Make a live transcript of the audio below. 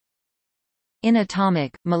In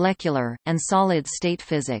atomic, molecular, and solid-state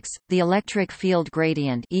physics, the electric field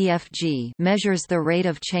gradient (EFG) measures the rate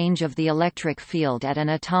of change of the electric field at an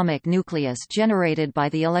atomic nucleus generated by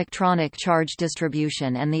the electronic charge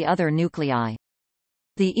distribution and the other nuclei.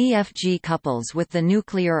 The EFG couples with the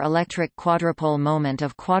nuclear electric quadrupole moment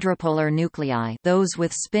of quadrupolar nuclei, those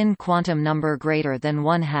with spin quantum number greater than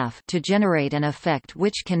 1/2, to generate an effect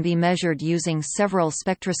which can be measured using several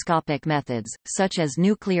spectroscopic methods, such as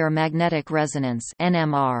nuclear magnetic resonance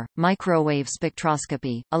 (NMR), microwave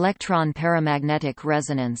spectroscopy, electron paramagnetic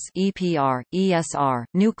resonance (EPR, ESR),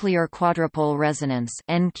 nuclear quadrupole resonance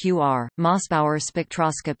 (NQR), Mossbauer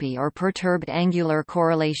spectroscopy or perturbed angular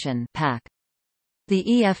correlation (PAC). The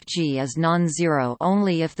EFG is non-zero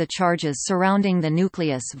only if the charges surrounding the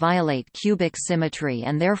nucleus violate cubic symmetry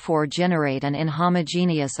and therefore generate an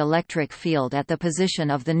inhomogeneous electric field at the position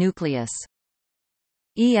of the nucleus.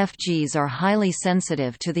 EFGs are highly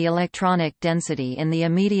sensitive to the electronic density in the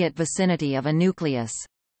immediate vicinity of a nucleus.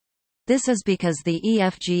 This is because the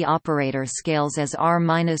EFG operator scales as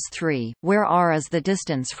r-3, where r is the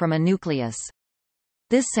distance from a nucleus.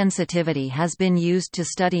 This sensitivity has been used to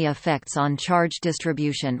study effects on charge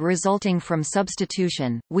distribution resulting from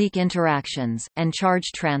substitution, weak interactions, and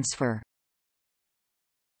charge transfer.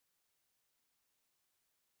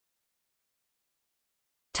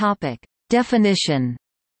 Topic: Definition.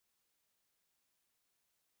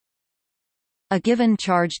 A given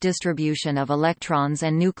charge distribution of electrons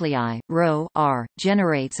and nuclei, ρ r,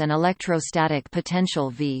 generates an electrostatic potential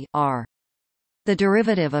V r. The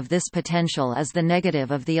derivative of this potential is the negative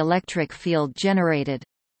of the electric field generated.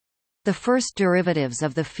 The first derivatives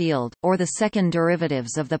of the field, or the second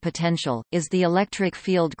derivatives of the potential, is the electric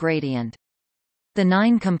field gradient. The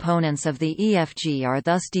 9 components of the EFG are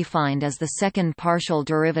thus defined as the second partial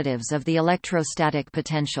derivatives of the electrostatic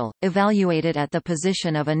potential, evaluated at the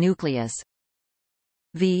position of a nucleus.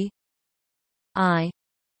 V I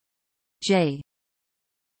J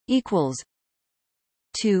equals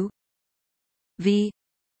 2 V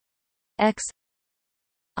X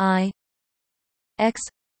I X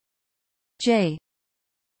J.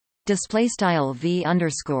 Display style V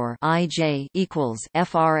underscore I J equals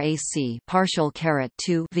frac partial caret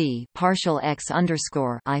 2 V partial X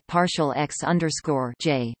underscore I partial X underscore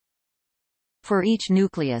J. For each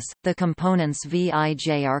nucleus, the components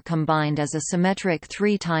Vij are combined as a symmetric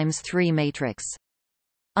 3×3 matrix.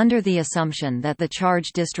 Under the assumption that the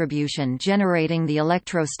charge distribution generating the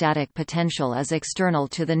electrostatic potential is external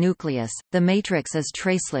to the nucleus, the matrix is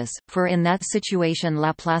traceless, for in that situation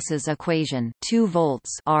Laplace's equation 2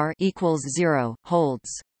 volts R equals 0 holds.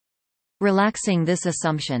 Relaxing this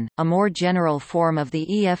assumption, a more general form of the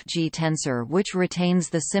EFG tensor which retains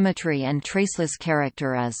the symmetry and traceless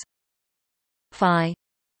character is phi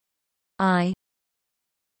I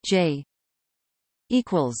J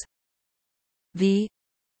equals V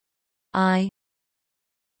I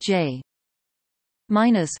J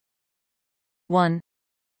minus 1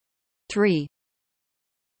 3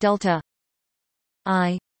 delta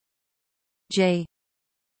I J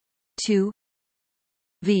 2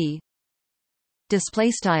 V.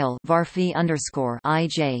 Display style varphi underscore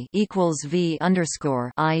IJ equals V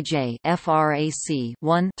underscore IJ frac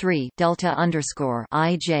 1 3 delta underscore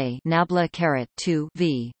IJ nabla caret 2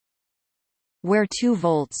 V, where 2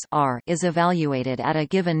 volts R is evaluated at a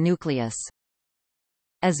given nucleus.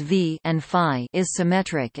 As V and phi is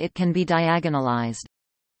symmetric, it can be diagonalized.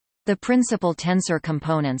 The principal tensor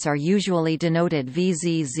components are usually denoted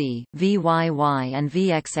VZZ, VYY and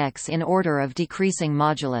VXX in order of decreasing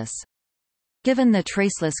modulus. Given the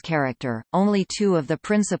traceless character, only 2 of the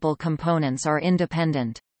principal components are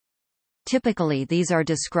independent. Typically these are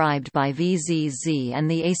described by VZZ and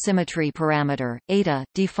the asymmetry parameter, eta,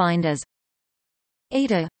 defined as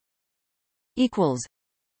eta equals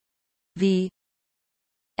V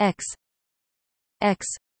X X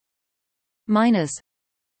minus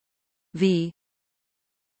V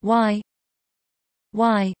Y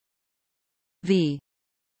Y V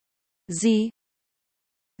Z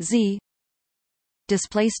Z.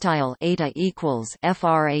 Display style eta equals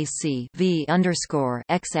frac V underscore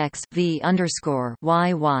XX V underscore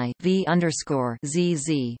YY V underscore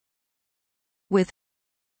ZZ, with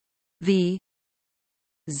V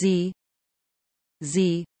Z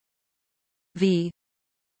Z V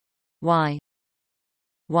Y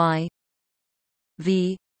Y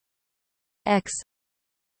V X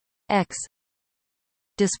X.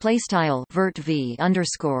 Display style vert V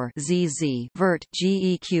underscore ZZ vert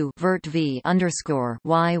GEQ vert V underscore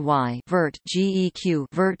YY vert GEQ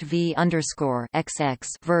vert V underscore XX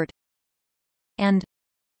vert and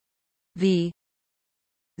V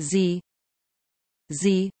Z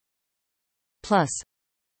Z plus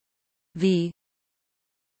v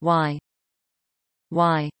y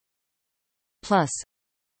y plus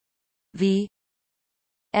v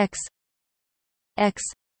x x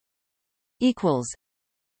equals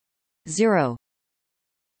 0.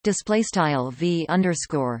 Display style v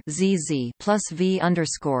underscore zz plus v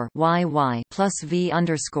underscore yy plus v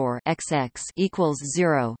underscore xx equals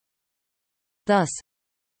 0. Thus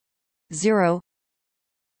 0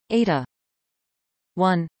 eta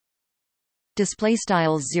 1 display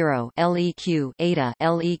style 0 leq eta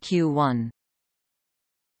leq 1.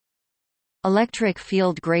 Electric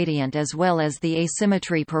field gradient as well as the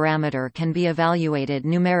asymmetry parameter can be evaluated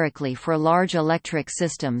numerically for large electric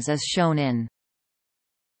systems as shown in